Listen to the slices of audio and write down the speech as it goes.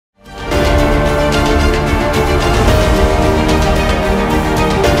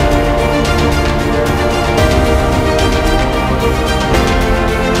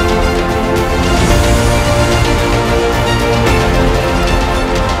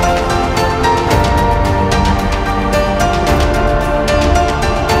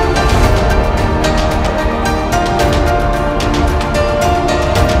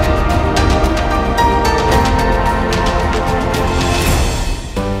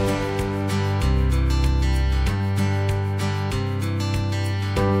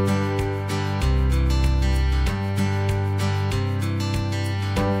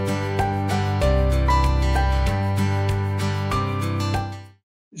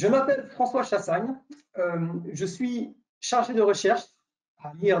Je m'appelle François Chassagne, je suis chargé de recherche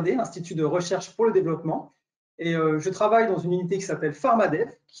à l'IRD, Institut de recherche pour le développement, et je travaille dans une unité qui s'appelle PharmaDev,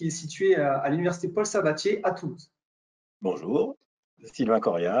 qui est située à l'université Paul Sabatier à Toulouse. Bonjour, Sylvain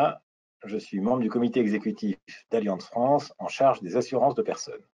Coria, je suis membre du comité exécutif d'Allianz France en charge des assurances de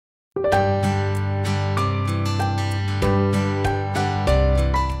personnes.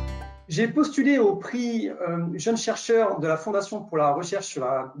 J'ai postulé au prix Jeune chercheur de la Fondation pour la recherche sur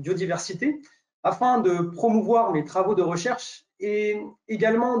la biodiversité afin de promouvoir mes travaux de recherche et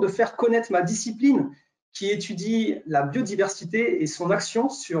également de faire connaître ma discipline qui étudie la biodiversité et son action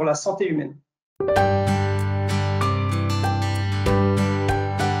sur la santé humaine.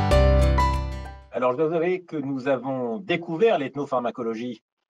 Alors, je dois avouer que nous avons découvert l'ethnopharmacologie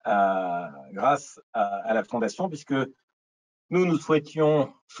grâce à la Fondation, puisque nous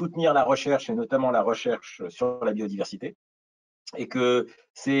souhaitions soutenir la recherche, et notamment la recherche sur la biodiversité, et que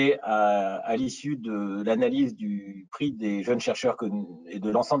c'est à l'issue de l'analyse du prix des jeunes chercheurs et de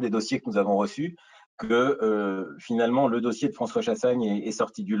l'ensemble des dossiers que nous avons reçus que finalement le dossier de François Chassagne est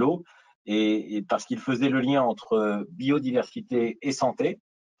sorti du lot, et parce qu'il faisait le lien entre biodiversité et santé.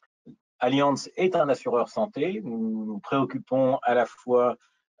 Allianz est un assureur santé. Nous nous préoccupons à la fois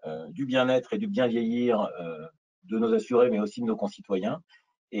du bien-être et du bien vieillir de nos assurés, mais aussi de nos concitoyens.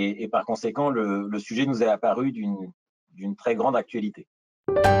 Et par conséquent, le sujet nous est apparu d'une très grande actualité.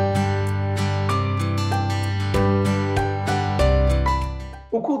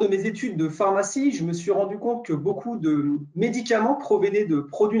 Au cours de mes études de pharmacie, je me suis rendu compte que beaucoup de médicaments provenaient de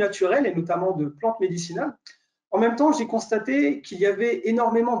produits naturels et notamment de plantes médicinales. En même temps, j'ai constaté qu'il y avait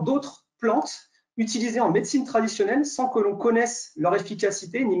énormément d'autres plantes utilisées en médecine traditionnelle sans que l'on connaisse leur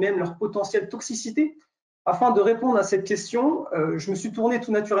efficacité ni même leur potentielle toxicité. Afin de répondre à cette question, je me suis tourné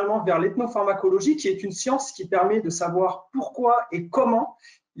tout naturellement vers l'ethnopharmacologie, qui est une science qui permet de savoir pourquoi et comment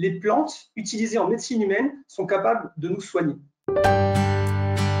les plantes utilisées en médecine humaine sont capables de nous soigner.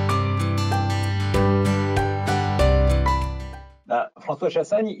 François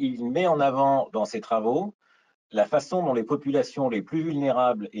Chassagne, il met en avant dans ses travaux la façon dont les populations les plus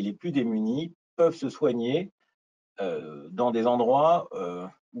vulnérables et les plus démunies peuvent se soigner dans des endroits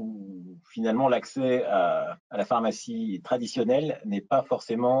où finalement l'accès à la pharmacie traditionnelle n'est pas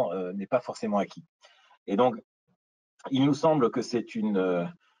forcément acquis. Et donc, il nous semble que c'est une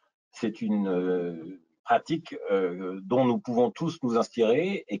pratique dont nous pouvons tous nous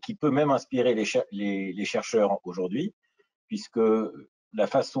inspirer et qui peut même inspirer les chercheurs aujourd'hui, puisque la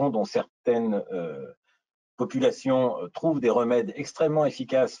façon dont certaines populations trouvent des remèdes extrêmement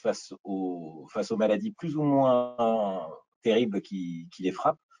efficaces face aux maladies plus ou moins terribles qui les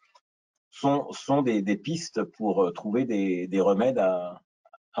frappent sont des pistes pour trouver des remèdes à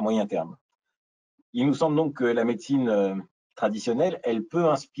moyen terme. Il nous semble donc que la médecine traditionnelle, elle peut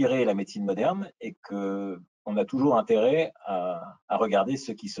inspirer la médecine moderne et qu'on a toujours intérêt à regarder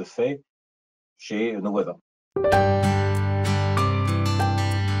ce qui se fait chez nos voisins.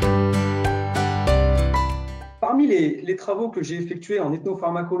 Parmi les travaux que j'ai effectués en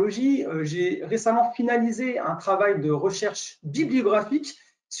ethnopharmacologie, j'ai récemment finalisé un travail de recherche bibliographique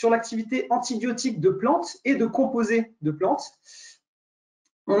sur l'activité antibiotique de plantes et de composés de plantes.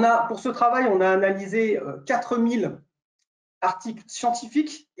 Pour ce travail, on a analysé 4000 articles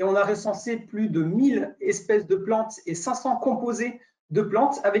scientifiques et on a recensé plus de 1000 espèces de plantes et 500 composés de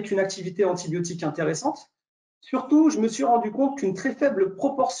plantes avec une activité antibiotique intéressante. Surtout, je me suis rendu compte qu'une très faible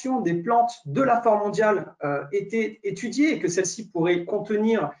proportion des plantes de la flore mondiale étaient étudiées et que celles-ci pourraient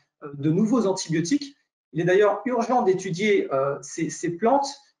contenir de nouveaux antibiotiques. Il est d'ailleurs urgent d'étudier ces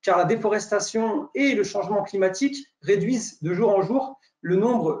plantes car la déforestation et le changement climatique réduisent de jour en jour le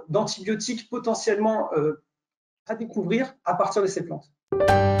nombre d'antibiotiques potentiellement à découvrir à partir de ces plantes.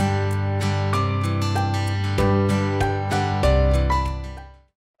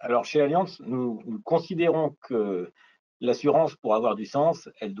 Alors, chez Allianz, nous considérons que l'assurance, pour avoir du sens,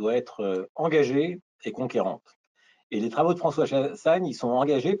 elle doit être engagée et conquérante. Et les travaux de François Chassagne, ils sont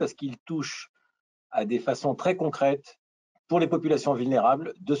engagés parce qu'ils touchent à des façons très concrètes pour les populations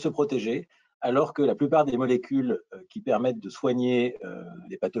vulnérables de se protéger, alors que la plupart des molécules qui permettent de soigner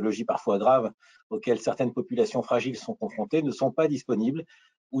des pathologies parfois graves auxquelles certaines populations fragiles sont confrontées ne sont pas disponibles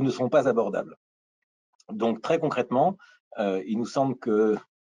ou ne sont pas abordables. Donc, très concrètement, il nous semble que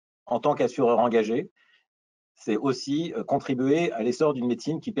en tant qu'assureur engagé, c'est aussi contribuer à l'essor d'une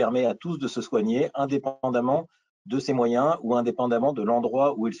médecine qui permet à tous de se soigner indépendamment de ses moyens ou indépendamment de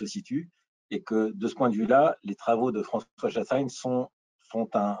l'endroit où il se situe. Et que de ce point de vue-là, les travaux de François Chassagne sont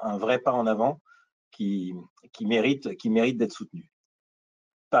un vrai pas en avant qui mérite d'être soutenu.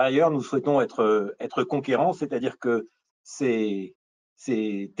 Par ailleurs, nous souhaitons être conquérants, c'est-à-dire que ces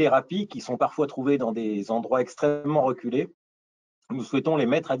Ces thérapies, qui sont parfois trouvées dans des endroits extrêmement reculés, nous souhaitons les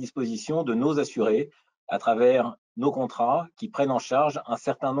mettre à disposition de nos assurés à travers nos contrats qui prennent en charge un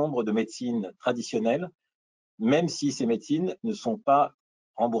certain nombre de médecines traditionnelles, même si ces médecines ne sont pas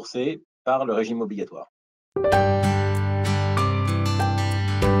remboursées par le régime obligatoire.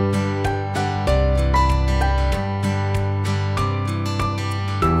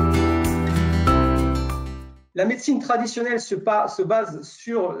 La médecine traditionnelle se base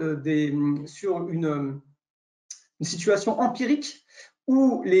sur une situation empirique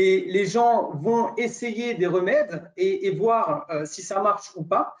où les gens vont essayer des remèdes et voir si ça marche ou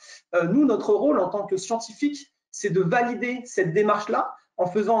pas. Nous, notre rôle en tant que scientifique, c'est de valider cette démarche-là en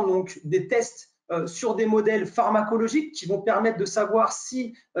faisant donc des tests sur des modèles pharmacologiques qui vont permettre de savoir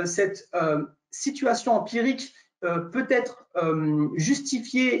si cette situation empirique peut être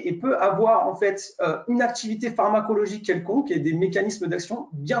justifiée et peut avoir en fait une activité pharmacologique quelconque et des mécanismes d'action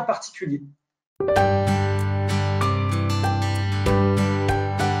bien particuliers.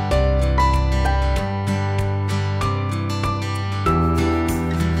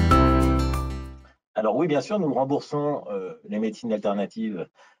 Alors oui, bien sûr, nous remboursons les médecines alternatives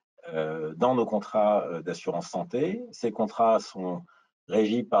dans nos contrats d'assurance santé. Ces contrats sont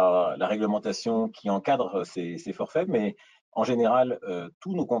régis par la réglementation qui encadre ces forfaits, mais en général,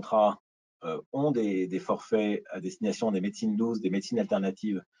 tous nos contrats ont des forfaits à destination des médecines douces, des médecines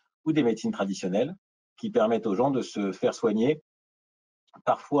alternatives ou des médecines traditionnelles qui permettent aux gens de se faire soigner,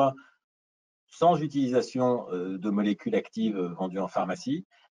 parfois sans utilisation de molécules actives vendues en pharmacie,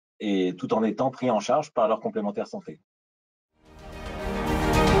 et tout en étant pris en charge par leur complémentaire santé.